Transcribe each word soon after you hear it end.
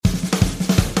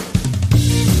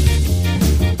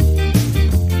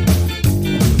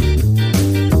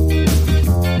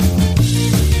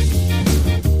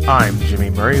I'm Jimmy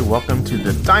Murray. Welcome to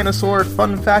the Dinosaur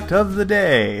Fun Fact of the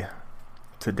Day.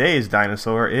 Today's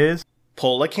dinosaur is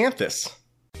Polacanthus.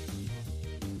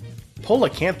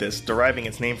 Polacanthus, deriving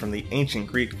its name from the ancient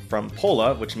Greek from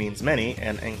pola, which means many,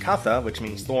 and ankatha, which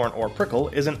means thorn or prickle,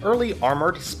 is an early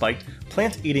armored, spiked,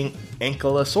 plant-eating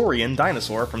ankylosaurian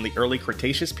dinosaur from the early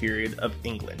Cretaceous period of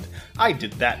England. I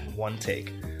did that in one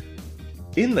take.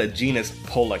 In the genus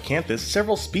Polacanthus,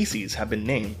 several species have been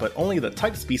named, but only the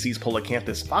type species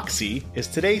Polacanthus foxi is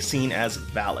today seen as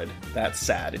valid. That's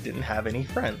sad, it didn't have any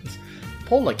friends.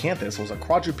 Polacanthus was a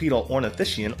quadrupedal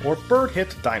ornithischian or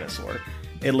bird-hipped dinosaur.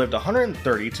 It lived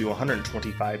 130 to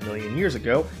 125 million years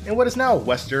ago in what is now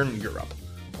Western Europe.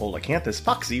 Polacanthus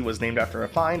foxi was named after a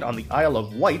find on the Isle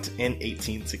of Wight in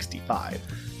 1865.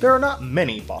 There are not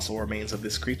many fossil remains of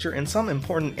this creature, and some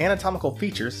important anatomical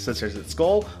features, such as its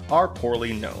skull, are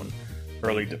poorly known.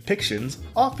 Early depictions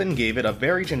often gave it a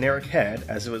very generic head,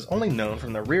 as it was only known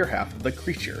from the rear half of the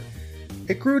creature.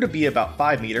 It grew to be about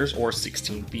 5 meters or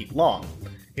 16 feet long.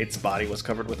 Its body was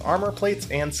covered with armor plates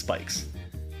and spikes.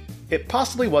 It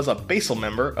possibly was a basal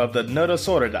member of the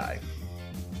Nodosauridae.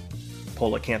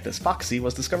 Polacanthus foxi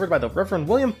was discovered by the Reverend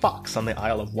William Fox on the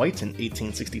Isle of Wight in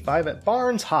 1865 at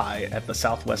Barnes High at the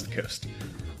southwest coast.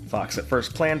 Fox at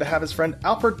first planned to have his friend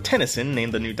Alfred Tennyson name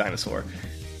the new dinosaur.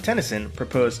 Tennyson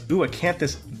proposed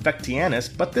Uacanthus vectianus,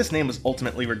 but this name was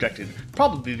ultimately rejected,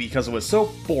 probably because it was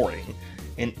so boring.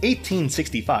 In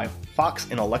 1865, Fox,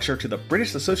 in a lecture to the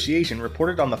British Association,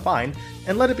 reported on the find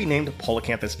and let it be named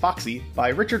Polacanthus foxi by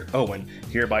Richard Owen,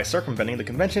 hereby circumventing the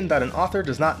convention that an author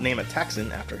does not name a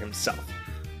taxon after himself.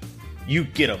 You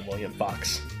get 'em, William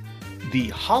Fox. The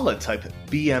holotype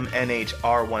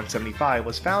BMNHR175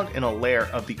 was found in a lair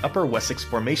of the Upper Wessex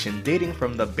Formation dating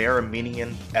from the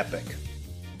Barremenian epoch.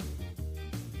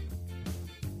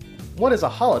 What is a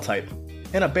holotype,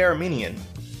 and a Barremenian,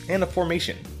 and a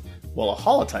formation? Well, a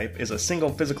holotype is a single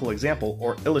physical example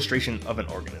or illustration of an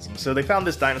organism. So they found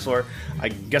this dinosaur,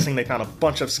 I'm guessing they found a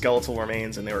bunch of skeletal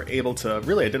remains, and they were able to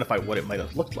really identify what it might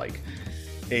have looked like.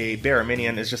 A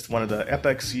Barremenian is just one of the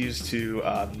epochs used to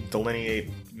delineate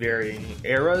varying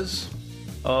eras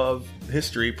of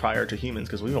history prior to humans,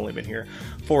 because we've only been here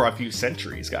for a few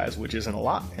centuries, guys, which isn't a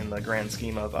lot in the grand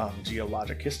scheme of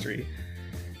geologic history.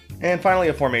 And finally,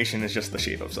 a formation is just the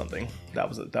shape of something. That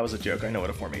was a joke. I know what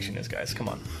a formation is, guys. Come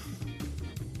on.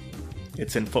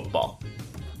 It's in football.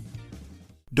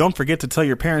 Don't forget to tell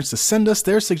your parents to send us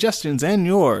their suggestions and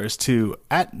yours to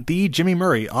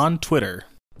 @TheJimmyMurray on Twitter.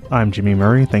 I'm Jimmy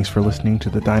Murray. Thanks for listening to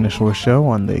The Dinosaur Show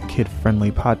on the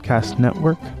Kid-Friendly Podcast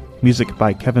Network. Music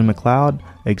by Kevin MacLeod.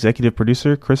 Executive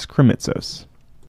producer Chris Kremitzos.